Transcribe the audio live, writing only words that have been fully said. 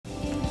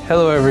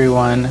Hello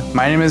everyone,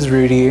 my name is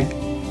Rudy.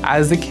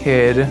 As a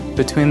kid,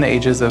 between the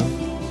ages of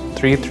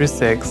 3 through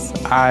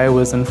 6, I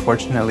was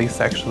unfortunately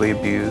sexually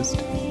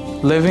abused.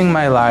 Living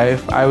my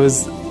life, I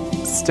was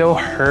still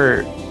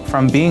hurt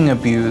from being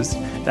abused,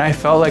 and I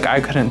felt like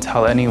I couldn't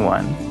tell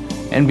anyone.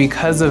 And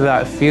because of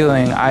that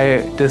feeling,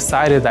 I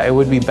decided that it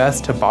would be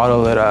best to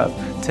bottle it up,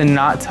 to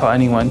not tell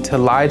anyone, to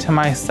lie to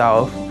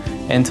myself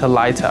and to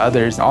lie to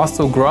others.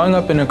 Also, growing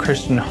up in a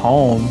Christian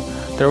home,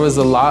 there was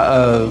a lot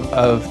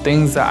of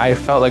things that I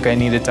felt like I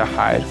needed to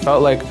hide.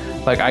 Felt like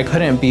I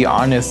couldn't be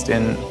honest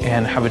and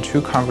have a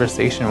true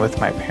conversation with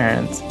my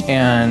parents.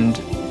 And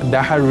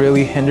that had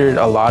really hindered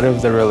a lot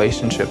of the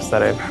relationships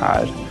that I've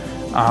had.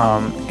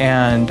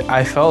 And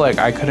I felt like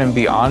I couldn't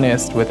be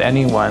honest with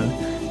anyone,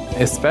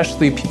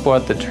 especially people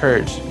at the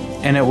church.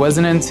 And it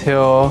wasn't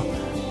until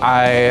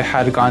I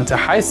had gone to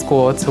high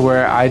school to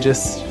where I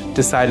just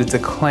decided to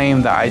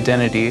claim the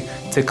identity,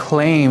 to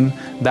claim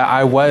that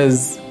I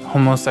was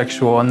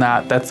homosexual and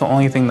that's the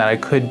only thing that I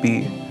could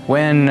be.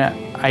 When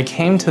I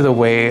came to the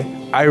way,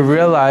 I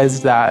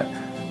realized that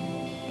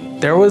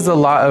there was a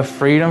lot of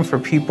freedom for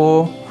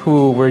people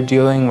who were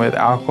dealing with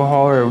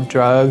alcohol or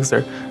drugs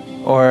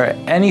or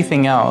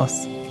anything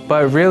else.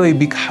 But really,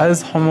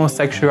 because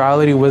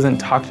homosexuality wasn't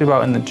talked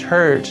about in the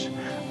church,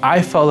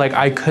 I felt like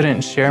I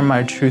couldn't share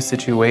my true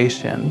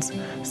situations.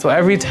 So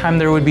every time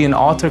there would be an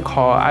altar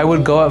call, I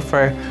would go up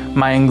for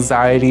my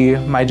anxiety,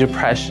 my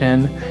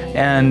depression,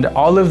 and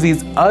all of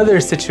these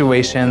other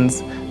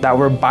situations that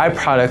were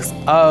byproducts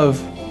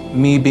of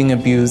me being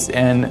abused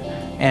and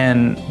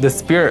the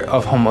spirit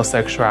of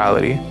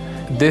homosexuality.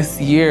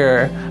 This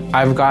year,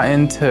 I've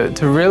gotten to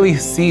really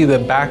see the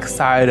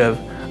backside of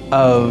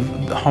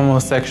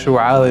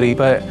homosexuality,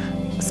 but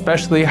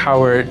especially how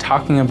we're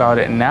talking about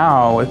it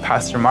now with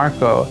Pastor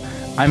Marco,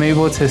 I'm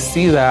able to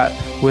see that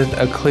with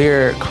a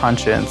clear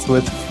conscience,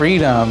 with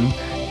freedom,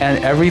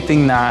 and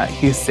everything that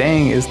he's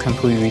saying is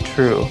completely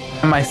true.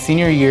 When my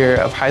senior year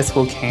of high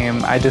school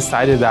came, I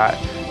decided that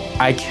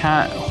I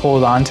can't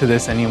hold on to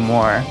this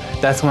anymore.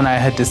 That's when I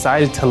had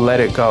decided to let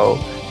it go,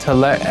 to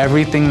let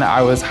everything that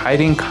I was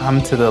hiding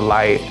come to the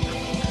light.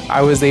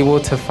 I was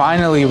able to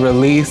finally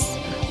release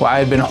what I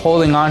had been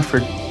holding on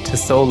to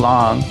so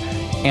long,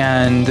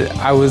 and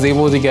I was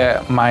able to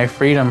get my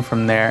freedom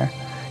from there.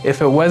 If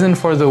it wasn't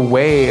for the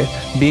Way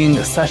being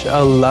such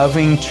a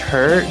loving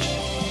church,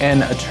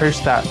 and a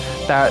church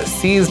that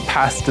sees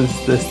past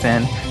the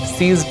sin,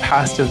 sees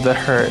past the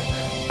hurt,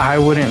 I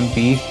wouldn't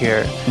be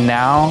here.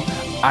 Now,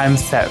 I'm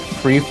set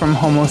free from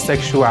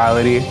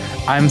homosexuality.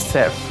 I'm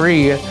set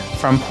free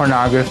from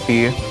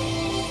pornography.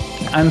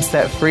 I'm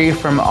set free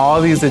from all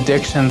these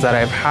addictions that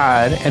I've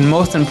had. And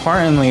most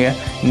importantly,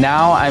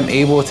 now I'm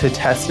able to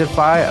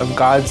testify of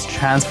God's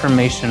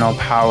transformational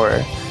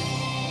power.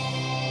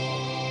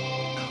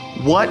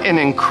 What an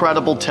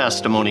incredible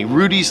testimony.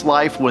 Rudy's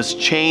life was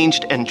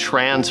changed and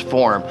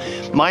transformed.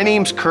 My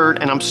name's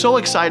Kurt, and I'm so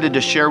excited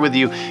to share with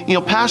you. You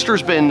know,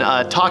 Pastor's been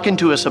talking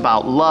to us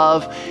about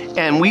love,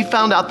 and we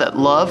found out that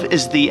love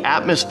is the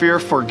atmosphere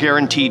for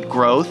guaranteed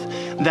growth,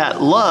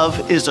 that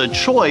love is a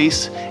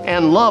choice,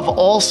 and love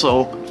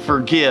also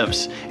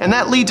forgives. And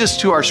that leads us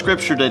to our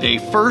scripture today,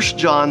 1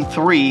 John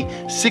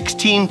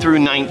 3:16 through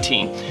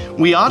 19.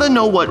 We ought to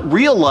know what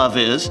real love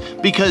is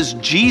because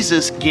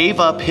Jesus gave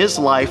up his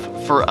life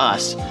for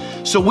us.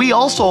 So we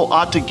also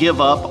ought to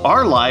give up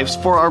our lives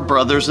for our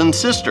brothers and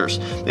sisters.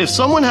 If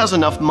someone has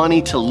enough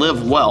money to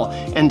live well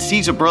and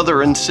sees a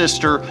brother and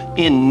sister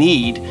in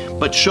need,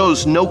 but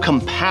shows no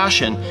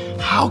compassion,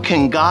 how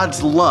can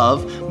God's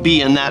love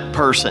be in that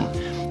person?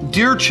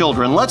 Dear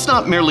children, let's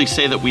not merely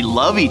say that we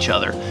love each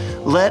other.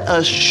 Let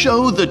us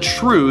show the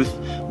truth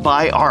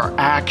by our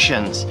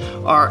actions.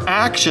 Our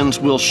actions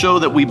will show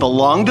that we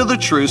belong to the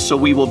truth, so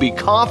we will be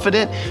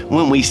confident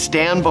when we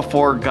stand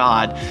before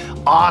God.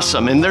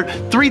 Awesome. And there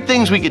are 3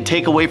 things we could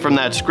take away from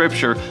that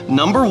scripture.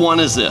 Number 1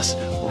 is this: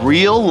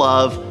 real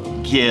love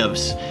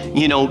gives.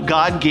 You know,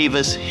 God gave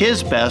us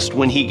his best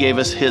when he gave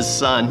us his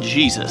son,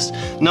 Jesus.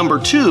 Number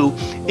 2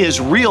 is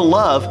real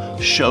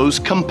love shows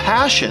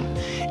compassion.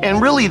 And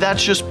really,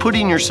 that's just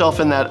putting yourself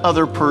in that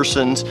other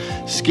person's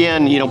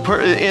skin, you know,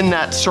 in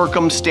that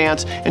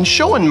circumstance, and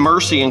showing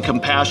mercy and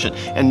compassion.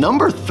 And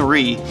number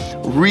 3,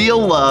 real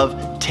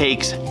love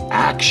takes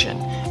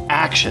action.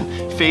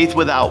 Action. Faith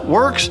without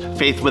works,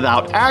 faith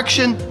without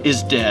action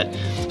is dead.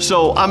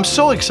 So I'm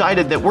so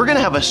excited that we're going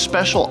to have a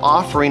special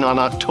offering on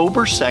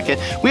October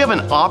 2nd. We have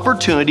an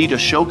opportunity to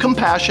show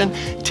compassion,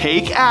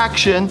 take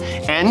action,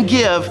 and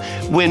give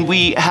when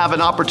we have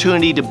an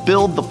opportunity to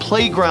build the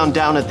playground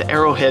down at the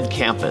Arrowhead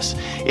campus.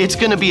 It's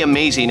going to be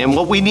amazing. And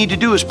what we need to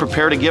do is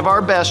prepare to give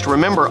our best.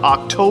 Remember,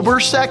 October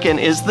 2nd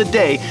is the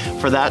day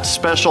for that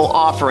special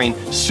offering.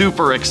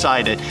 Super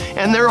excited.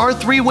 And there are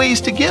 3 ways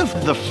to give.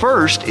 The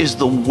first is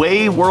the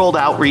Way World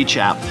Outreach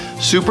app.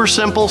 Super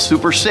simple,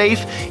 super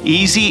safe,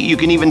 easy. You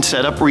can even even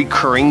set up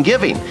recurring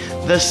giving.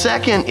 The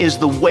second is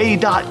the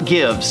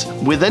way.gives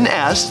with an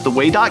S, the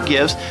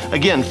way.gives.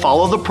 Again,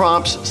 follow the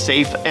prompts,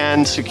 safe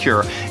and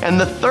secure. And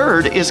the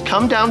third is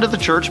come down to the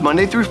church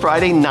Monday through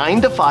Friday,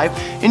 9 to 5,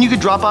 and you could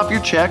drop off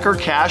your check or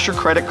cash or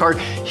credit card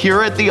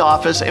here at the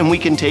office and we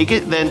can take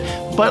it then.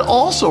 But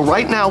also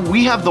right now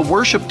we have the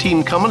worship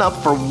team coming up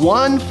for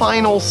one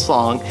final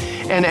song.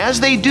 And as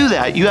they do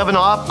that, you have an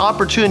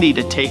opportunity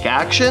to take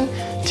action,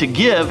 to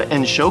give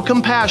and show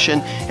compassion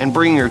and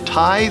bring your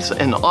tithes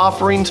and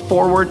offerings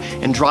forward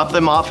and drop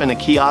them off in a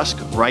kiosk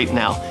right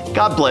now.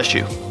 God bless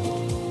you.